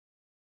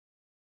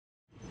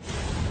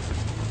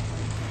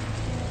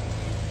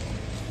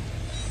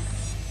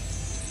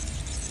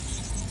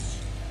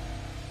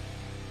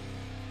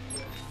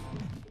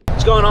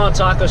going on,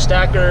 taco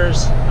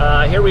stackers?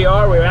 Here we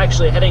are. We're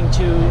actually heading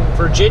to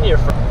Virginia.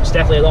 It's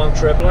definitely a long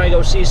trip. We're going to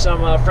go see some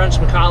friends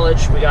from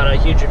college. We got a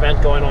huge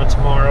event going on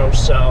tomorrow,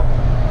 so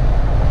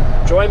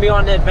join me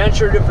on the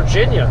adventure to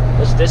Virginia.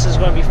 This is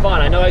going to be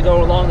fun. I know I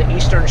go along the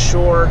eastern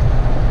shore,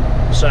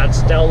 so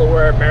that's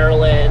Delaware,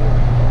 Maryland,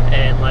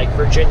 and like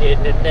Virginia,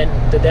 and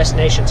then the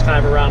destination's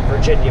kind of around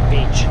Virginia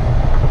Beach.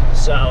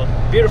 So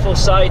beautiful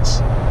sights.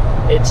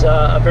 It's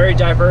a very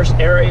diverse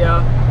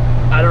area.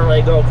 I don't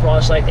really go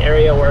across like the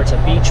area where it's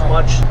a beach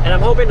much. And I'm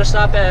hoping to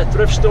stop at a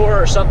thrift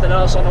store or something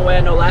else on the way.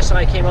 I know last time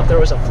I came up there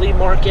was a flea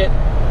market.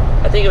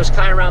 I think it was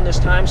kind of around this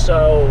time,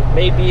 so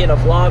maybe in a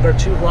vlog or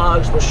 2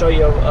 vlogs we'll show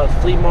you a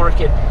flea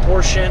market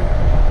portion.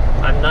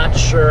 I'm not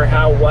sure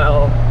how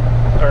well,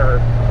 or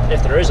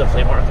if there is a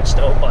flea market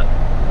still, but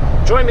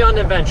join me on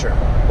the adventure.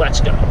 Let's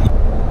go.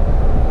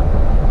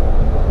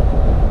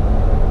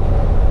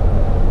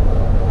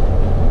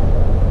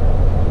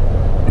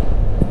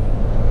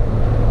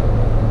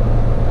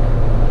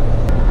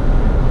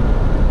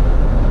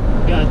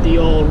 The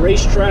old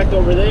racetrack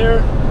over there.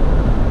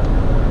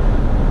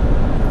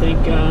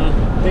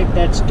 I think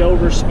that's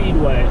Dover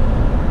Speedway.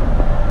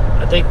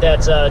 I think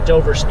that's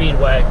Dover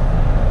Speedway.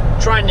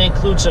 Trying to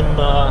include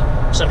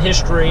some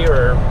history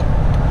or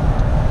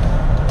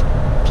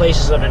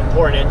places of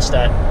importance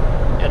that,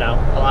 you know,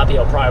 a lot of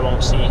people probably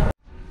won't see.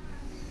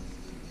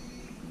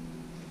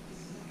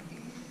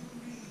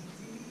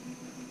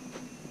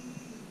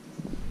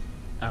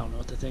 I don't know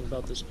what to think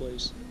about this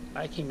place.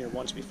 I came here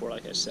once before,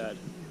 like I said.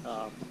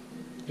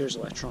 Here's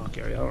the electronic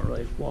area. I don't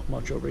really walk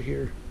much over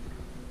here.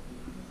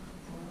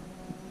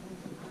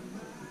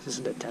 Is this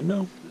a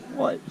Nintendo?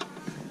 What?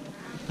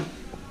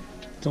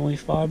 It's only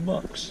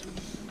 $5.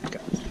 Okay.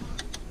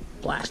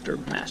 Blaster,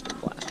 Master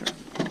Blaster.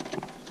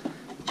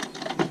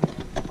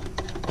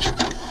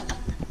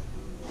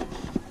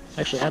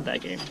 I actually had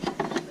that game.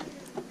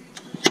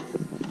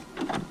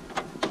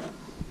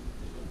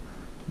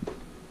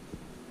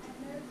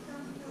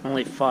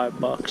 Only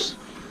 $5.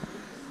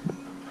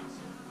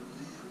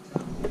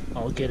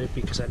 I'll get it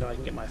because I know I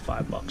can get my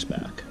 $5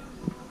 back.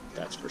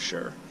 That's for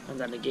sure. And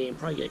then the game,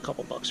 probably get a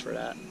couple bucks for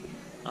that.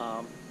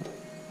 I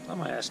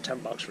might ask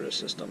 $10 for this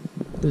system.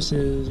 This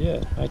is, yeah,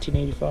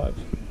 1985.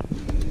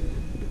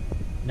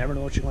 Never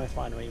know what you're going to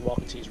find when you walk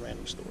into these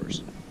random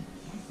stores.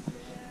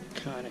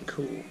 Kind of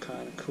cool,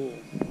 kind of cool.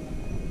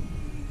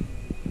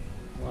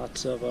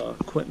 Lots of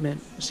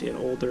equipment. See an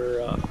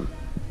older,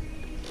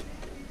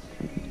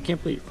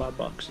 can't believe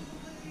 $5.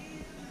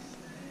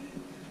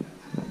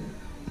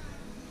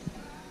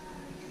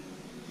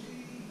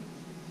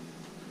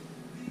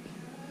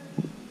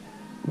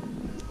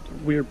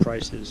 Weird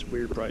prices,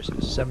 weird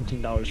prices.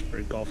 $17 for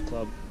a golf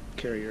club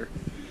carrier.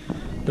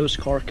 Those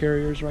car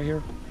carriers right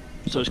here.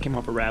 So this came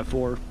off a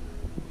RAV4.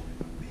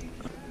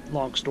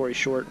 Long story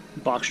short,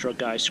 box truck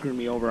guy screwed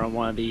me over on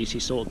one of these. He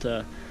sold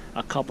to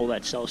a couple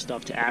that sell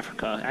stuff to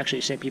Africa. Actually,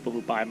 the same people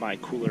who buy my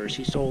coolers.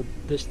 He sold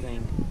this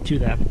thing to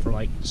them for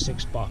like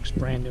 $6,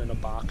 brand new in a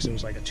box. It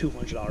was like a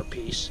 $200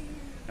 piece,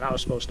 and I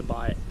was supposed to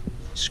buy it.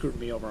 Screwed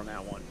me over on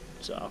that one.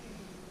 So.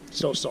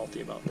 Still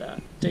salty about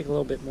that. Take a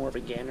little bit more of a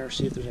gander,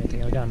 see if there's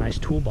anything. I got a nice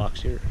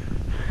toolbox here.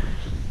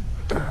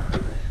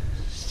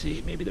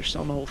 See, maybe they're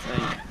selling the whole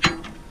thing.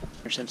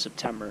 Since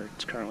September,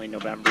 it's currently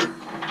November.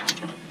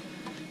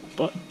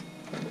 But,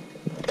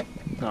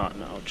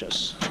 no,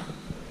 just.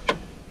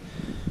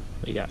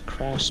 We got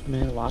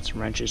Craftsman, lots of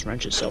wrenches.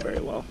 Wrenches sell very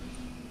well.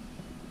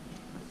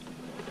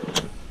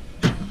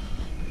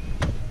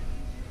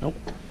 Nope.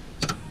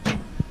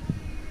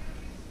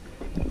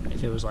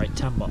 If it was like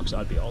 $10,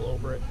 I'd be all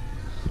over it.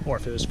 Or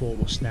if it was full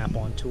with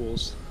snap-on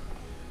tools.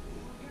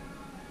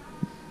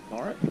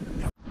 Alright.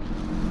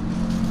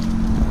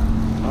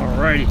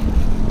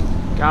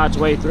 Alrighty. God's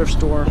Way thrift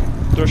store.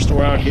 Thrift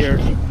store out here.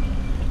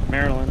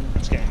 Maryland.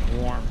 It's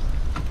getting warm.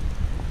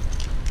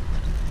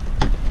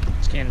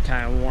 It's getting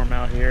kind of warm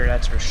out here,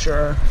 that's for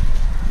sure.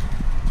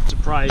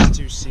 Surprised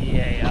to see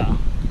a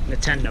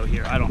Nintendo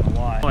here. I don't know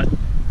why. But,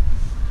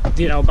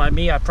 you know, by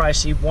me, I probably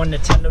see one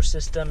Nintendo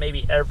system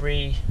maybe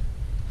every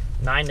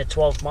 9 to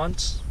 12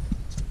 months.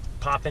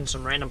 Pop in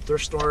some random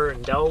thrift store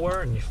in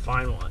Delaware and you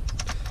find one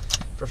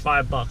for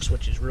 $5,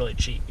 which is really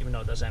cheap, even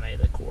though it doesn't have any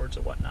of the cords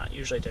or whatnot.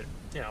 Usually,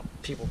 you know,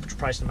 people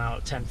price them out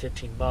at $10,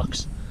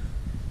 $15.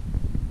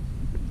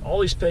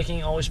 Always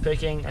picking, always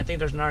picking. I think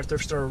there's another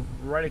thrift store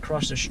right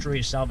across the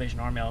street, Salvation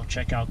Army. I'll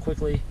check out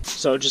quickly.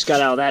 So just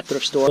got out of that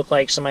thrift store. Looked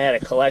like somebody had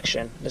a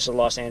collection. This is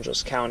Los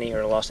Angeles County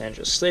or Los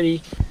Angeles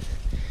City.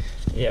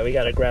 Yeah, we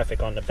got a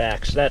graphic on the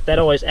back, so that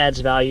always adds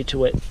value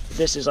to it.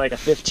 This is like a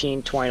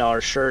 $15,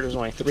 $20 shirt. It was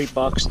only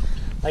 $3.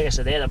 Like I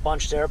said, they had a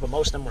bunch there, but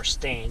most of them were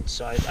stained,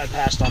 so I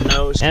passed on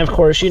those. And of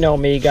course, you know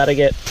me, gotta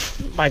get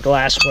my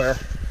glassware.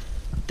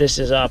 This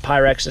is a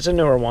Pyrex. It's a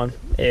newer one,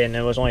 and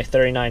it was only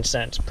 39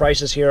 cents.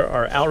 Prices here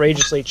are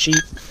outrageously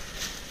cheap.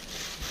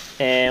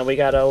 And we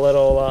got a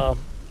little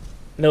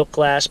milk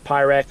glass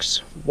Pyrex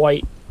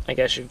white, I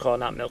guess you'd call it,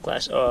 not milk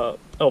glass,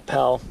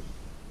 Opel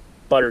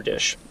butter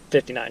dish,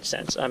 59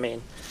 cents. I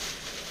mean,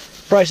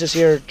 prices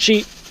here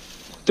cheap.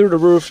 through the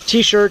roof.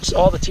 T-shirts,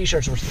 all the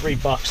T-shirts were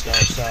 $3 though.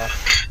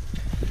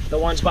 So the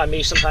ones by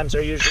me sometimes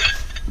they're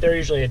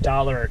usually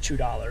 $1 or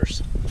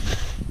 $2.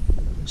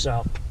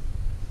 So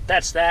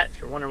that's that. If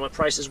you're wondering what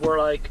prices were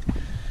like,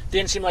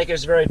 didn't seem like it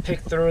was very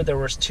picked through. There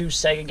was 2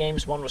 Sega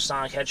games. One was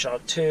Sonic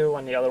Hedgehog 2,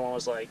 and the other one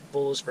was like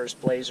Bulls vs.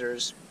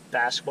 Blazers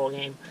basketball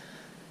game.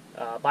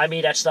 By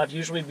me, that stuff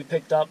usually be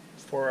picked up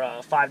for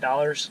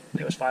 $5.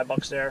 It was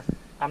 $5 there.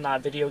 I'm not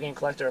a video game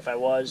collector. If I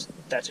was,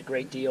 that's a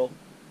great deal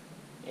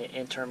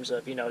in terms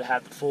of, you know, to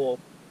have the full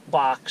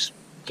box,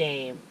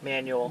 game,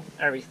 manual,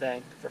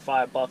 everything for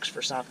 $5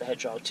 for Sonic the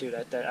Hedgehog 2.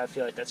 That I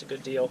feel like that's a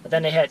good deal. But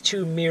then they had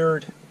 2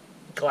 mirrored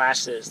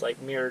glasses,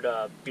 like mirrored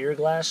beer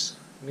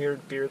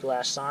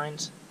glass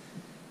signs,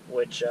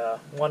 which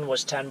one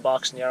was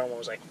 $10 and the other one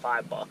was like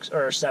 $5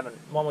 or $7.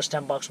 One was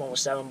 $10, one was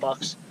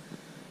 $7.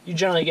 You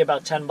generally get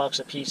about $10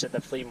 a piece at the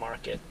flea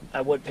market.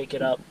 I would pick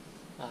it up.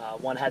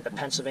 One had the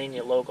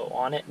Pennsylvania logo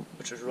on it,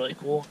 which was really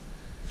cool.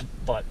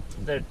 But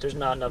there's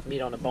not enough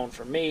meat on the bone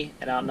for me,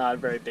 and I'm not a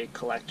very big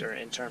collector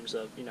in terms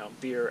of, you know,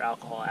 beer,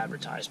 alcohol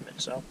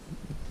advertisement. So,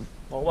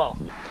 well.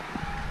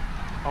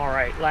 All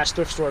right, last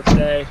thrift store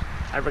today.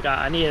 I forgot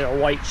I needed a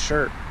white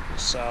shirt,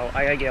 so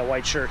I gotta get a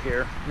white shirt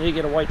here. Need to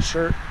get a white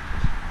shirt.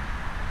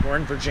 We're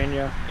in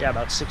Virginia. Yeah,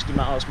 about 60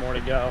 miles more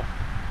to go.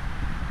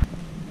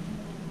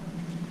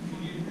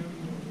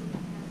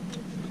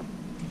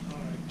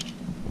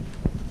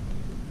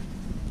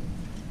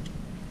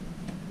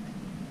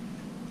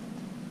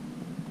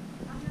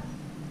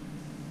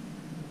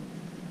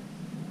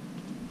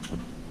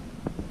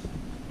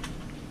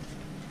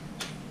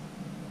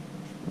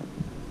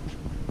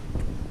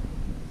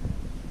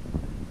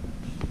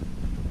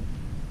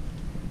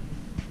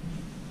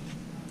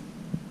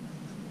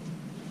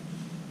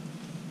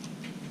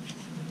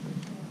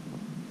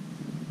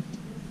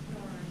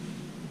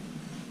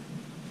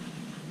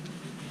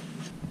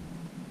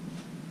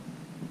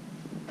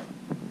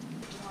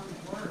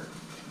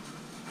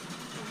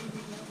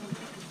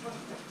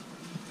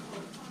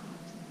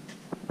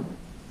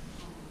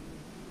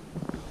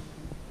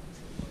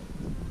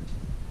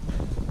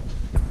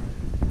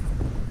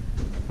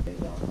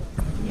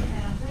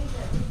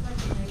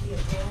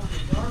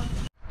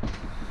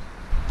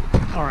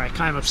 Alright,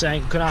 kind of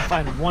upsetting. Could not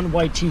find one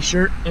white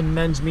t-shirt in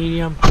men's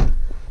medium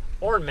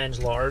or in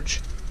men's large.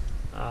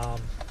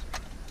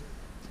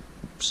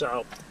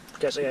 So,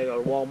 guess I gotta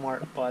go to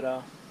Walmart,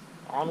 but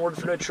onward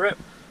for the trip.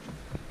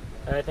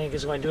 I think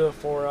is going to do it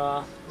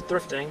for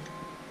thrifting.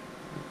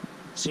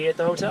 See you at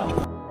the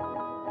hotel.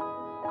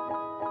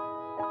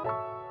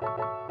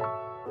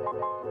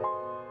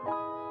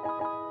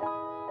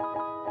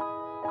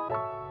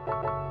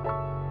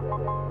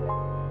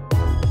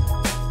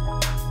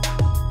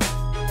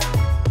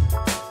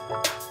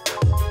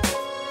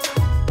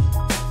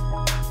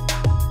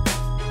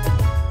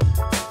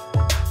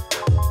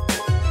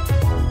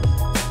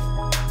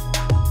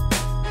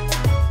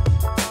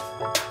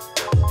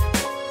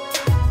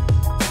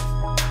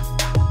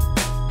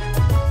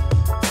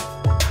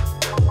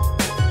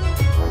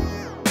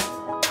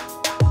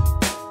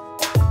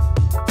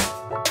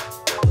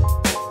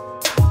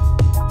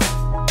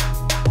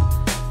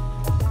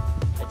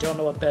 Don't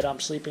know what bed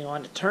I'm sleeping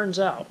on. It turns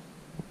out,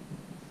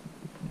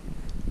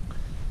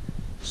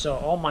 so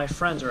all my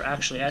friends are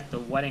actually at the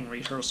wedding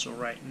rehearsal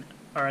right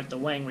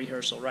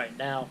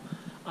now.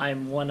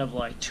 I'm one of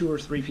like 2 or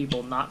 3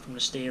 people not from the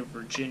state of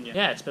Virginia.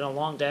 Yeah, it's been a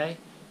long day.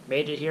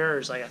 Made it here.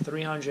 It's like a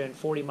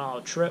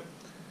 340-mile trip,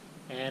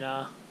 and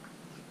I'll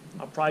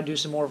probably do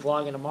some more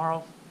vlogging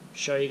tomorrow.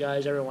 Show you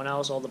guys, everyone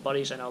else, all the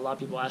buddies. I know a lot of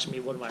people ask me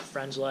what are my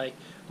friends like,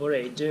 what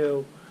do they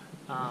do,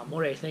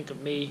 what do they think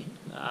of me,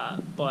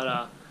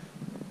 but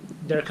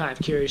they're kind of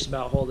curious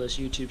about all this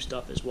YouTube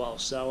stuff as well.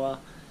 So I'm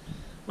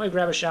going to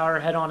grab a shower,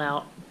 head on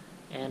out,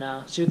 and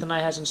see what the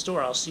night has in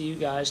store. I'll see you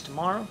guys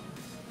tomorrow.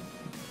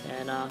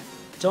 And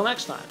until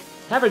next time,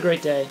 have a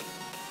great day.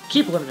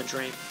 Keep living the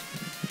dream.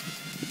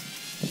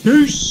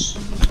 Peace.